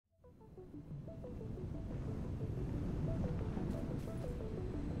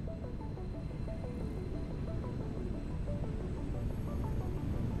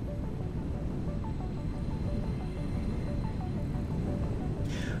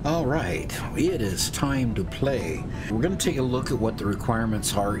All right, it is time to play. We're going to take a look at what the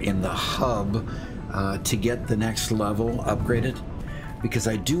requirements are in the hub to get the next level upgraded, because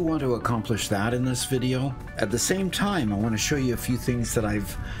I do want to accomplish that in this video. At the same time, I want to show you a few things that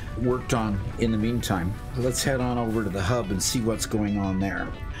I've worked on in the meantime. Let's head on over to the hub and see what's going on there.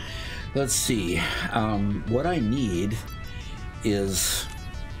 Let's see. What I need is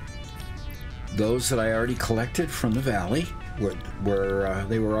those that I already collected from the valley, where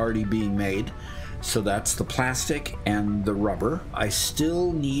they were already being made. So that's the plastic and the rubber. I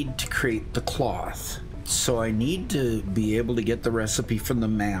still need to create the cloth. So I need to be able to get the recipe from the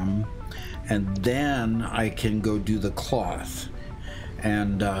MAM, and then I can go do the cloth.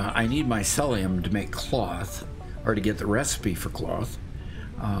 And I need mycelium to make cloth, or to get the recipe for cloth.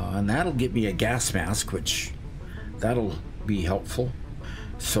 And that'll get me a gas mask, which that'll be helpful.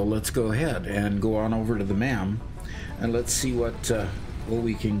 So let's go ahead and go on over to the MAM, and let's see what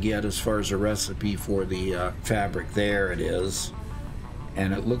we can get as far as a recipe for the fabric. There it is.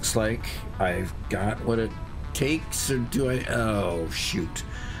 And it looks like I've got what it takes. Or do I? Oh, shoot.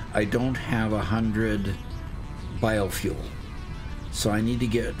 I don't have 100 biofuel. So I need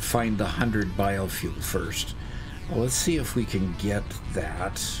to find the 100 biofuel first. Well, let's see if we can get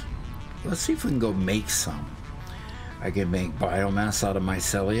that. Let's see if we can go make some. I can make biomass out of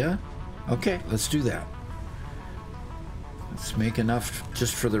mycelia. Okay, let's do that. Let's make enough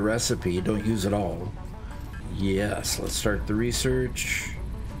just for the recipe. Don't use it all. Yes, let's start the research.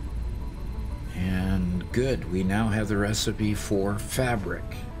 And good, we now have the recipe for fabric.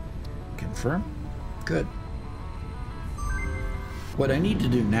 Confirm? Good. What I need to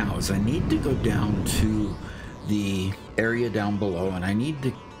do now is I need to go down to the area down below, and I need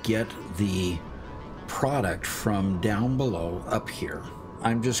to get the product from down below up here.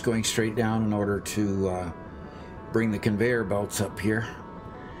 I'm just going straight down in order to bring the conveyor belts up here,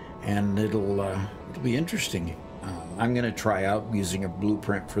 and it'll be interesting. I'm going to try out using a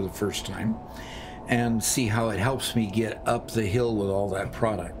blueprint for the first time and see how it helps me get up the hill with all that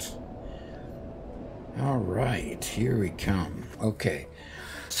product. All right, here we come. Okay,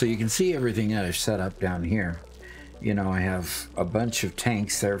 so you can see everything that I've set up down here. You know, I have a bunch of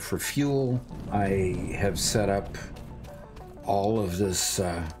tanks there for fuel. I have set up all of this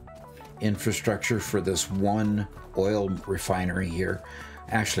infrastructure for this one oil refinery here.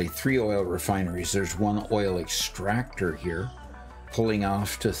 Actually, 3 oil refineries. There's one oil extractor here, pulling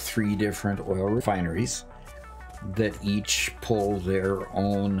off to 3 different oil refineries that each pull their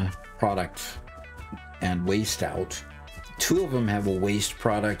own product and waste out. 2 of them have a waste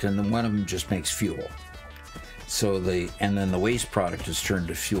product, and then one of them just makes fuel. So and then the waste product is turned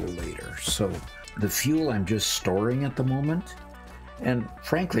to fuel later. So the fuel I'm just storing at the moment. And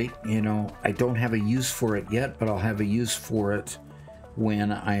frankly, you know, I don't have a use for it yet, but I'll have a use for it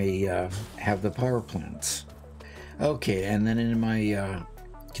when I have the power plants. Okay, and then in my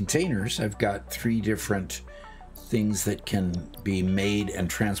containers, I've got 3 different things that can be made and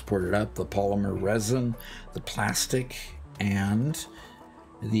transported up: the polymer resin, the plastic, and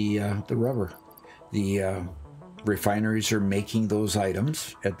the rubber. The refineries are making those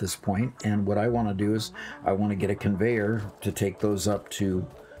items at this point, and what I want to do is I want to get a conveyor to take those up to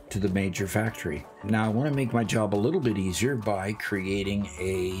the major factory. Now I want to make my job a little bit easier by creating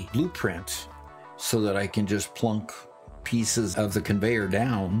a blueprint so that I can just plunk pieces of the conveyor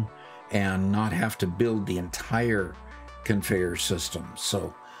down and not have to build the entire conveyor system.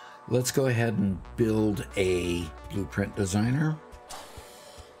 So let's go ahead and build a blueprint designer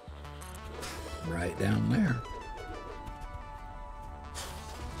right down there.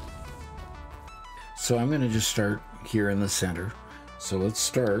 So I'm going to just start here in the center. So let's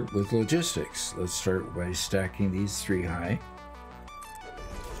start with logistics. Let's start by stacking these 3 high.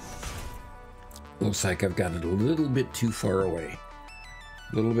 Looks like I've got it a little bit too far away.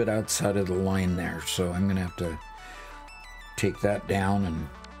 A little bit outside of the line there. So I'm going to have to take that down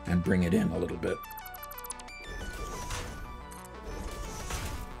and bring it in a little bit.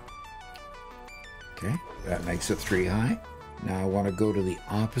 Okay, that makes it 3 high. Now I want to go to the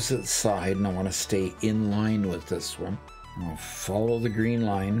opposite side, and I want to stay in line with this one. I'll follow the green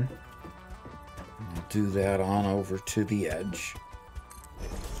line. I'll do that on over to the edge.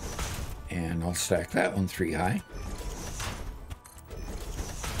 And I'll stack that one 3 high.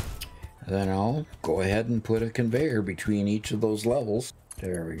 Then I'll go ahead and put a conveyor between each of those levels.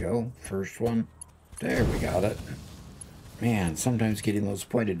 There we go. First one. There, we got it. Man, sometimes getting those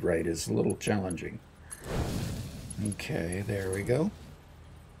pointed right is a little challenging. Okay, there we go.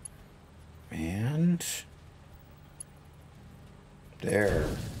 And there.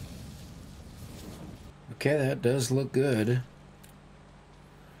 Okay, that does look good.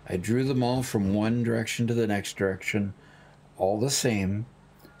 I drew them all from one direction to the next direction, all the same,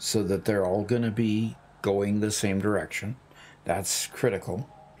 so that they're all going to be going the same direction. That's critical.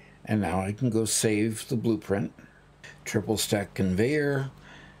 And now I can go save the blueprint. Triple stack conveyor,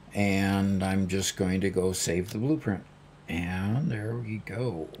 and I'm just going to go save the blueprint. And there we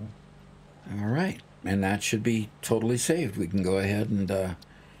go. All right, and that should be totally saved. We can go ahead and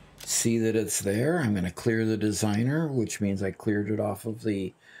see that it's there. I'm going to clear the designer, which means I cleared it off of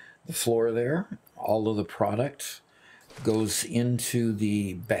the floor there. All of the product goes into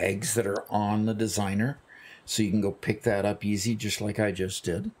the bags that are on the designer, so you can go pick that up easy, just like I just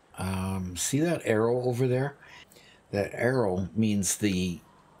did. See that arrow over there? That arrow means the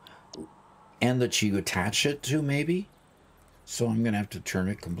end that you attach it to, maybe. So I'm going to have to turn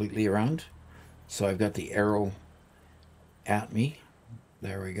it completely around. So I've got the arrow at me.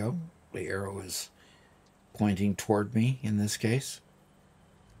 There we go. The arrow is pointing toward me in this case.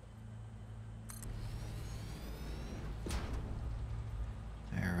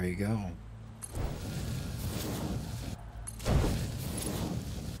 There we go.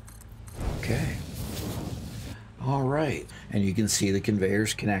 Okay. All right. And you can see the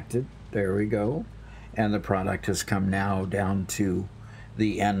conveyors connected. There we go. And the product has come now down to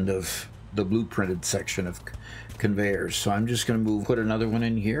the end of the blueprinted section of conveyors. So I'm just going to put another one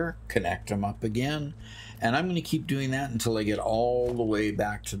in here, connect them up again, and I'm going to keep doing that until I get all the way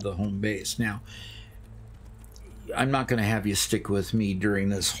back to the home base. Now, I'm not going to have you stick with me during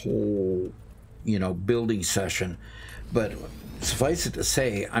this whole, building session, but suffice it to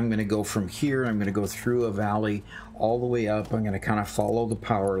say, I'm going to go from here, I'm going to go through a valley all the way up. I'm going to kind of follow the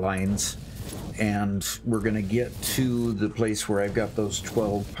power lines, and we're going to get to the place where I've got those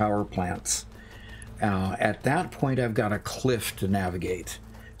 12 power plants. At that point, I've got a cliff to navigate.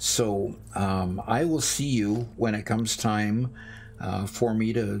 So I will see you when it comes time for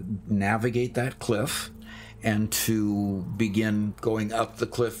me to navigate that cliff and to begin going up the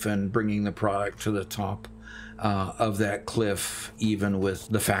cliff and bringing the product to the top of that cliff, even with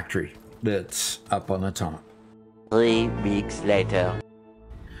the factory that's up on the top. 3 weeks later.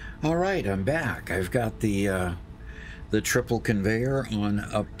 All right, I'm back. I've got the triple conveyor on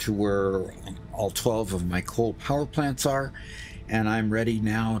up to where all 12 of my coal power plants are, and I'm ready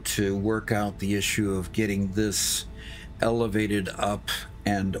now to work out the issue of getting this elevated up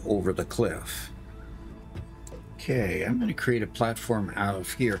and over the cliff. Okay, I'm going to create a platform out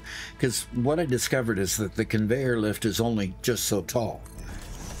of here, because what I discovered is that the conveyor lift is only just so tall.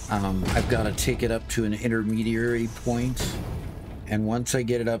 I've got to take it up to an intermediary point, and once I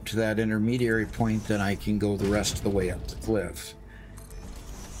get it up to that intermediary point, then I can go the rest of the way up the cliff.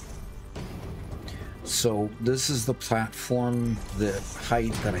 So this is the platform, the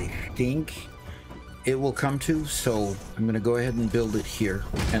height that I think it will come to. So I'm going to go ahead and build it here,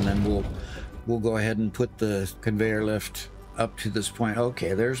 and then we'll go ahead and put the conveyor lift up to this point.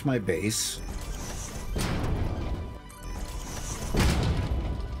 Okay, there's my base.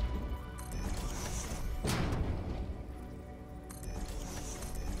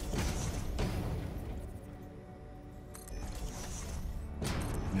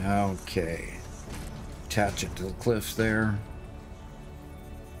 Okay, attach it to the cliff there.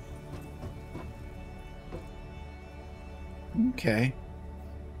 Okay,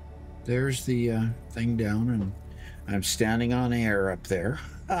 there's the thing down, and I'm standing on air up there.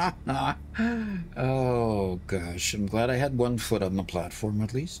 Oh gosh, I'm glad I had one foot on the platform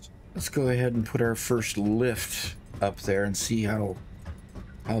at least. Let's go ahead and put our first lift up there and see how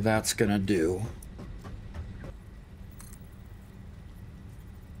that's gonna do.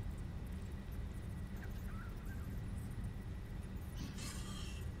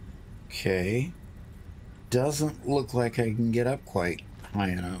 Okay, doesn't look like I can get up quite high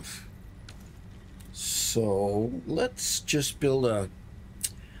enough. So let's just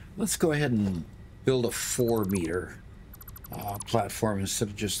let's go ahead and build a 4-meter platform instead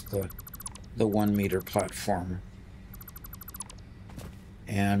of just the 1-meter platform.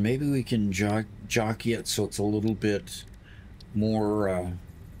 And maybe we can jockey it so it's a little bit more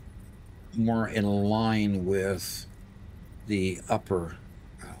in line with the upper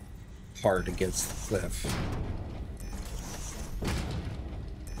part against the cliff.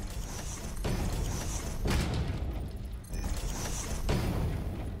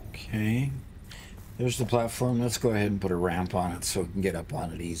 Okay, there's the platform. Let's go ahead and put a ramp on it so we can get up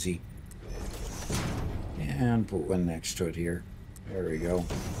on it easy. And put one next to it here. There we go.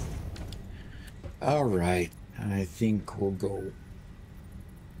 All right, I think we'll go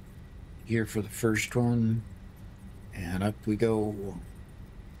here for the first one, and up we go.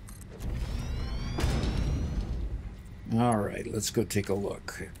 All right, let's go take a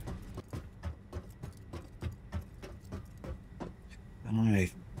look. I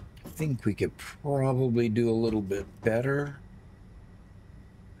think we could probably do a little bit better.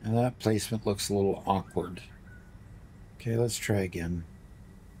 Now that placement looks a little awkward. Okay, let's try again.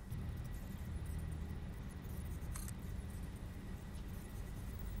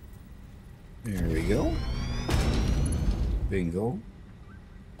 There we go. Bingo.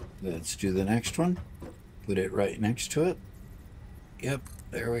 Let's do the next one. Put it right next to it. Yep,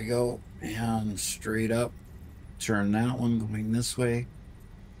 there we go. And straight up. Turn that one going this way.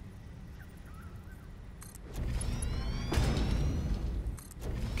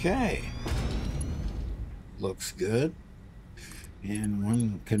 Okay. Looks good. And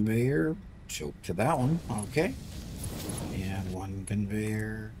one conveyor, choke to that one. Okay. And one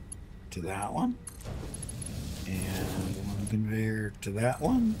conveyor to that one. And one conveyor to that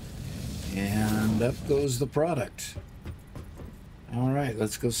one. And up goes the product. All right,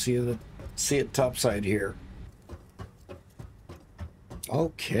 let's go see it topside here.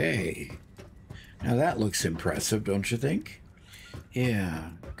 Okay. Now that looks impressive, don't you think? Yeah,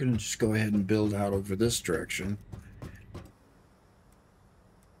 I'm gonna just go ahead and build out over this direction.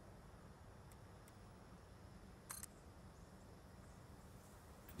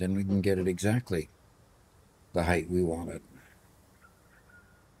 Then we can get it exactly the height we want it.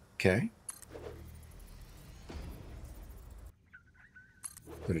 Okay.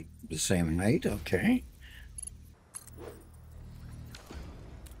 Put it the same height, okay.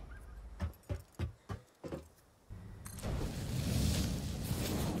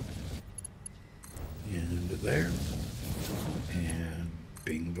 Into there. And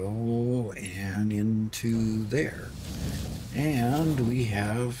bingo, and into there. And we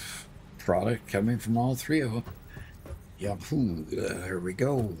have product coming from all three of them. Yahoo! There we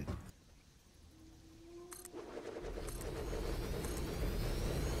go.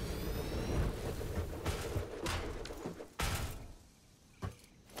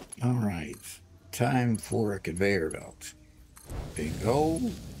 All right, time for a conveyor belt. Bingo.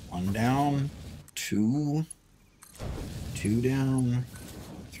 One down, two down,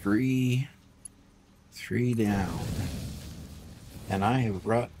 three down. And I have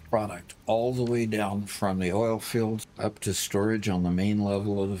brought product all the way down from the oil fields up to storage on the main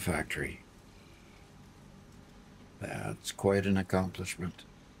level of the factory. That's quite an accomplishment.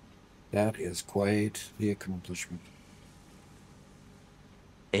 That is quite the accomplishment.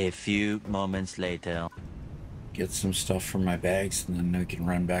 A few moments later. Get some stuff from my bags, and then we can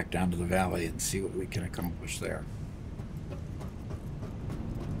run back down to the valley and see what we can accomplish there.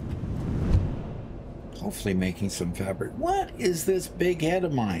 Hopefully making some fabric. What is this big head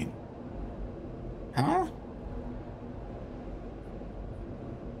of mine? Huh?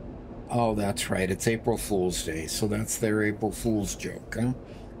 Oh, that's right. It's April Fool's Day, so that's their April Fool's joke, huh?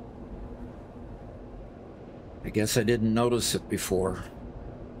 I guess I didn't notice it before.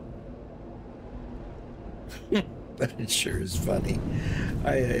 But it sure is funny.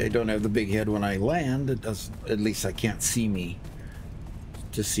 I don't have the big head when I land. It doesn't, at least I can't see me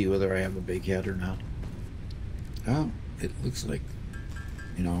to see whether I have a big head or not. Oh, it looks like,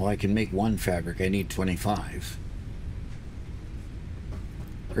 you know, I can make one fabric. I need 25.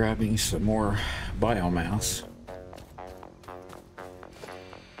 Grabbing some more biomass.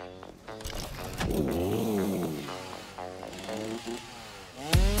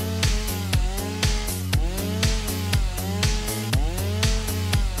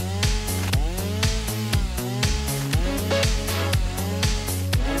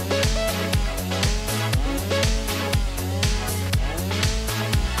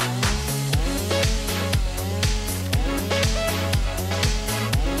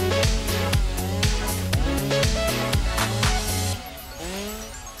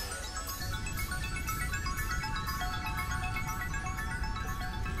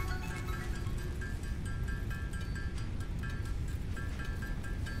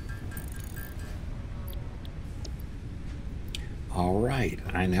 All right,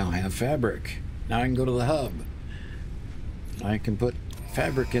 I now have fabric. Now I can go to the hub. I can put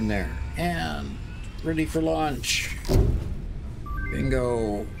fabric in there and ready for launch.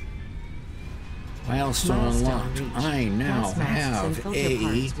 Bingo. Milestone unlocked. I now have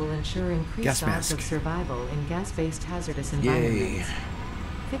a gas mask. Of survival in gas-based hazardous environments. Yay.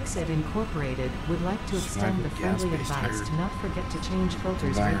 Fixit Incorporated would like to extend the friendly advice to not forget to change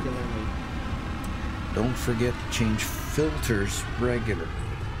filters regularly. Don't forget to change filters regularly.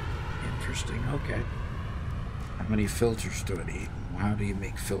 Interesting. Okay. How many filters do I need? How do you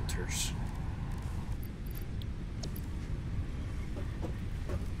make filters?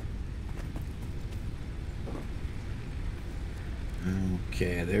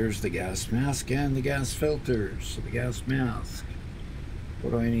 Okay, there's the gas mask and the gas filters. So the gas mask.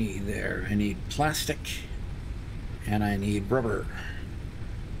 What do I need there? I need plastic and I need rubber.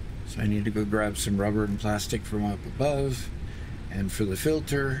 So I need to go grab some rubber and plastic from up above. And for the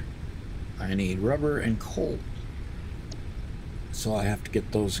filter, I need rubber and coal. So I have to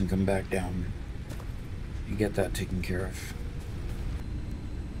get those and come back down and get that taken care of.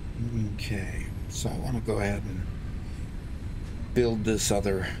 Okay, so I want to go ahead and build this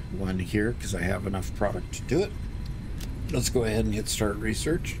other one here because I have enough product to do it. Let's go ahead and hit start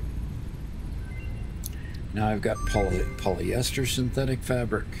research. Now I've got polyester synthetic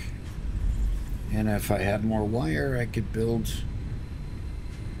fabric. And if I had more wire, I could build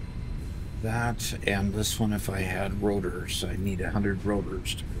that, and this one if I had rotors. I need 100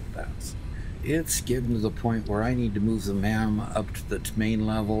 rotors to build that. It's getting to the point where I need to move the MAM up to the main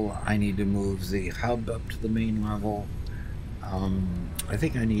level. I need to move the hub up to the main level. I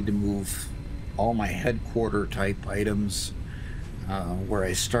think I need to move all my headquarter type items where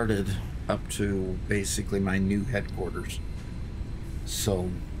I started up to basically my new headquarters. So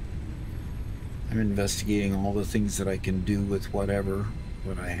I'm investigating all the things that I can do with what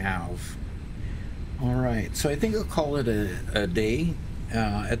I have. All right, so I think I'll call it a day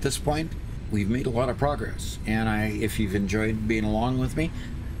at this point. We've made a lot of progress, and if you've enjoyed being along with me,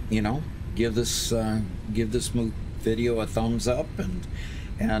 you know, give this video a thumbs up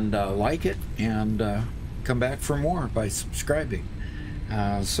and like it, and come back for more by subscribing.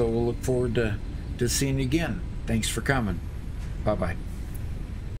 So we'll look forward to seeing you again. Thanks for coming. Bye-bye.